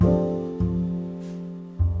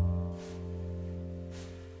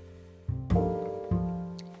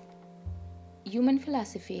human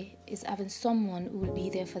philosophy is having someone who will be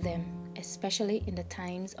there for them, especially in the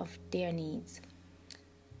times of their needs.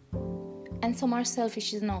 And some are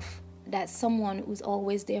selfish enough that someone who's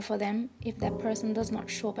always there for them, if that person does not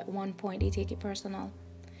show up at one point, they take it personal.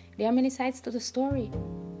 There are many sides to the story.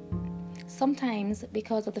 Sometimes,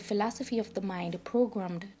 because of the philosophy of the mind,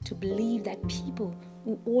 programmed to believe that people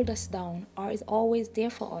who hold us down or is always there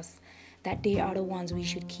for us, that they are the ones we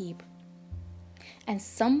should keep. And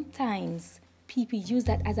sometimes people use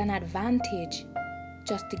that as an advantage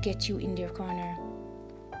just to get you in their corner.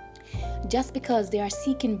 Just because they are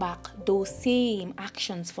seeking back those same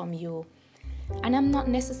actions from you. And I'm not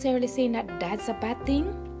necessarily saying that that's a bad thing,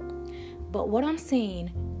 but what I'm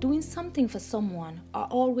saying, doing something for someone or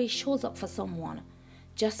always shows up for someone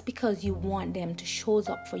just because you want them to show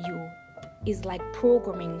up for you is like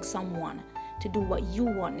programming someone to do what you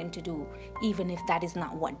want them to do, even if that is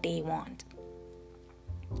not what they want.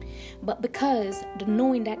 But because the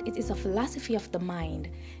knowing that it is a philosophy of the mind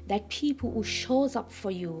that people who shows up for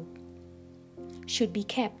you should be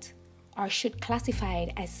kept or should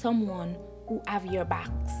classified as someone who have your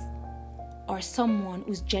backs or someone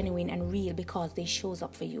who's genuine and real because they shows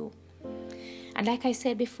up for you. And like I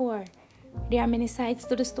said before, there are many sides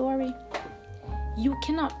to the story. You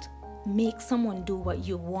cannot make someone do what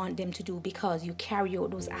you want them to do because you carry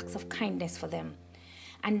out those acts of kindness for them.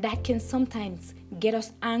 And that can sometimes get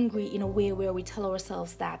us angry in a way where we tell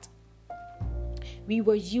ourselves that we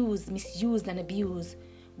were used, misused, and abused,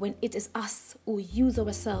 when it is us who use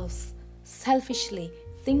ourselves selfishly,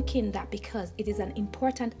 thinking that because it is an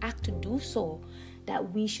important act to do so,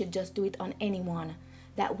 that we should just do it on anyone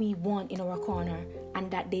that we want in our corner,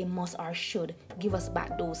 and that they must or should give us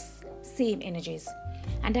back those same energies.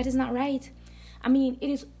 And that is not right. I mean,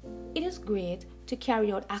 it is great to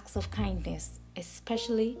carry out acts of kindness,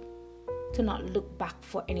 especially to not look back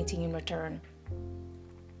for anything in return.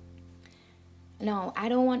 Now, I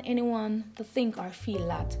don't want anyone to think or feel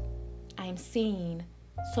that I'm saying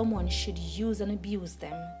someone should use and abuse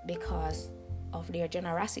them because of their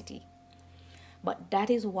generosity. But that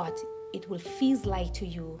is what it will feel like to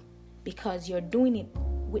you because you're doing it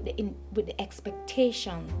with the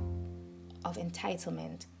expectation of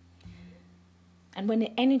entitlement. And when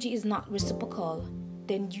the energy is not reciprocal,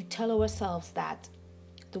 then you tell ourselves that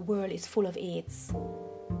the world is full of AIDS.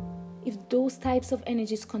 If those types of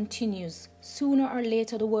energies continues, sooner or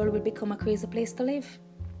later the world will become a crazy place to live.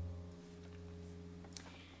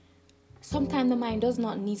 Sometimes the mind does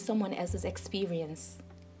not need someone else's experience.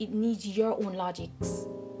 It needs your own logics.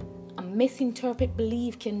 A misinterpreted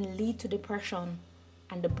belief can lead to depression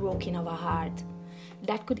and the breaking of a heart.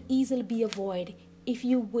 That could easily be avoided if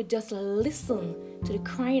you would just listen to the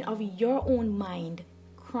crying of your own mind,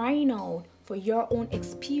 crying out for your own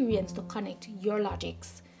experience to connect your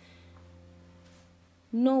logics.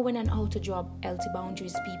 Know when and how to draw healthy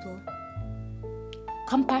boundaries, people.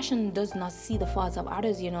 Compassion does not see the faults of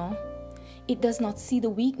others, It does not see the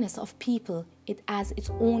weakness of people. It has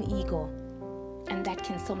its own ego. And that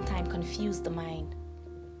can sometimes confuse the mind.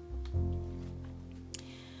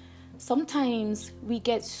 Sometimes we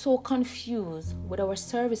get so confused with our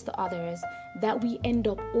service to others that we end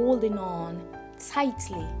up holding on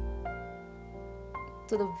tightly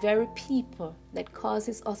to the very people that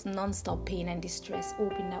causes us non-stop pain and distress,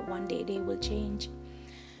 hoping that one day they will change.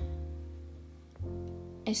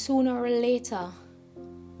 And sooner or later,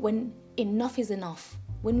 when enough is enough,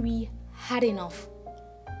 when we had enough,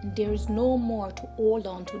 there is no more to hold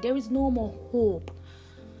on to, there is no more hope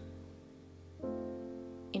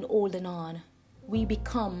in holding on. We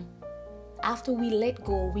become, after we let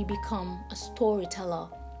go, we become a storyteller,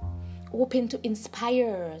 open to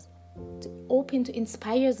inspire's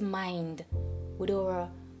mind with our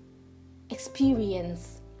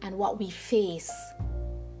experience and what we face.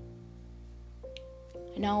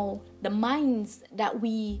 Now, the minds that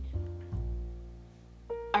we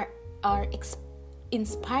are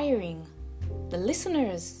inspiring, the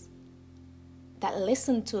listeners that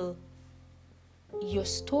listen to your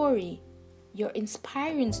story, your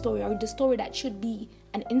inspiring story, or the story that should be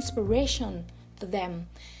an inspiration to them,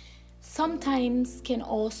 sometimes can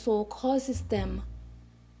also causes them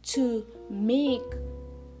to make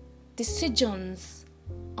decisions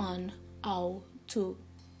on how to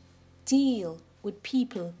deal with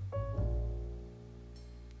people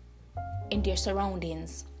in their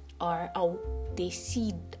surroundings, or how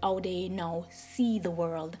they now see the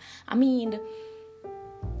world. I mean,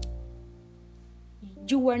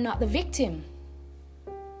 you were not the victim,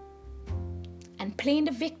 and playing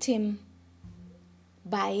the victim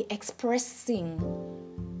by expressing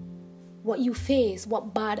what you face,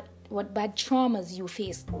 what bad bad traumas you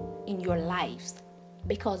faced in your lives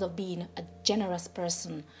because of being a generous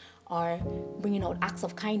person or bringing out acts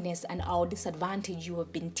of kindness, and how disadvantage you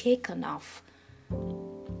have been taken of,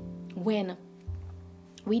 when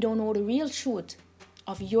we don't know the real truth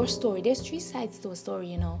of your story. There's 3 sides to a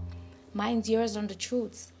story, Mine's, yours, and the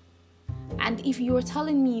truths. And if you're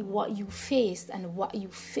telling me what you faced and what you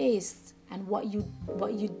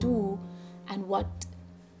do and what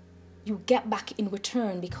you get back in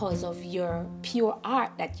return because of your pure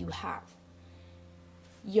heart that you have,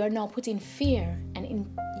 you're now putting fear and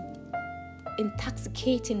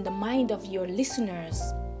intoxicating the mind of your listeners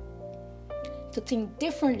to think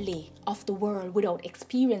differently of the world without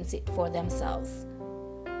experience it for themselves.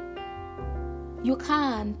 You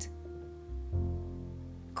can't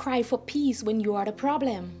cry for peace when you are the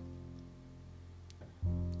problem.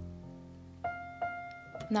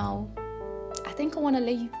 Now, I think I want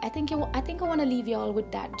to leave you all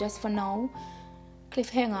with that just for now.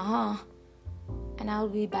 Cliffhanger, huh? And I'll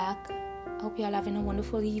be back. I hope you all having a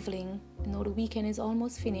wonderful evening. I know the weekend is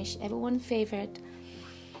almost finished. Everyone's favorite.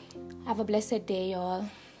 Have a blessed day, y'all.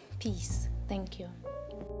 Peace. Thank you.